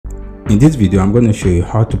In this video, I'm going to show you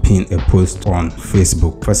how to pin a post on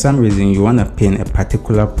Facebook. For some reason, you want to pin a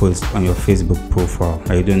particular post on your Facebook profile,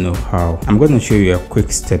 but you don't know how. I'm going to show you a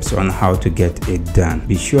quick steps on how to get it done.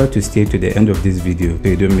 Be sure to stay to the end of this video so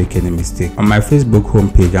you don't make any mistake. On my Facebook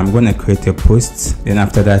homepage, I'm going to create a post. Then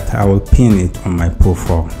after that, I will pin it on my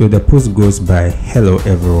profile. So the post goes by "Hello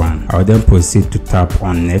everyone." I'll then proceed to tap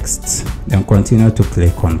on next, then continue to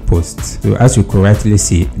click on post. So as you correctly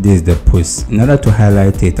see, this is the post. In order to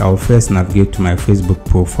highlight it, I'll first navigate to my Facebook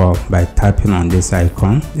profile by tapping on this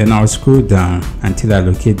icon. Then I'll scroll down until I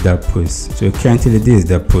locate that post. So currently this is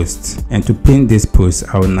the post. And to pin this post,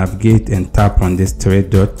 I will navigate and tap on these three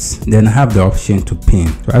dots. Then have the option to pin.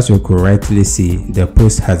 So as you correctly see, the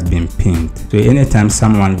post has been pinned. So anytime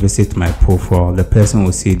someone visits my profile, the person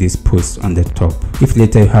will see this post on the top. If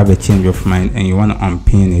later you have a change of mind and you want to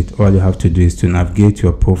unpin it, all you have to do is to navigate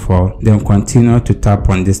your profile, then continue to tap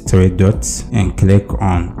on these three dots and click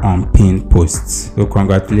on unpin posts. So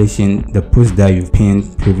congratulations, the post that you've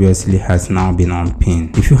pinned previously has now been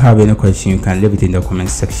unpinned. If you have any question, you can leave it in the comment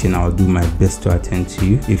section. I'll do my best to attend to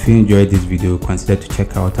you. If you enjoyed this video, consider to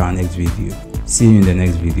check out our next video. See you in the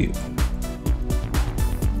next video.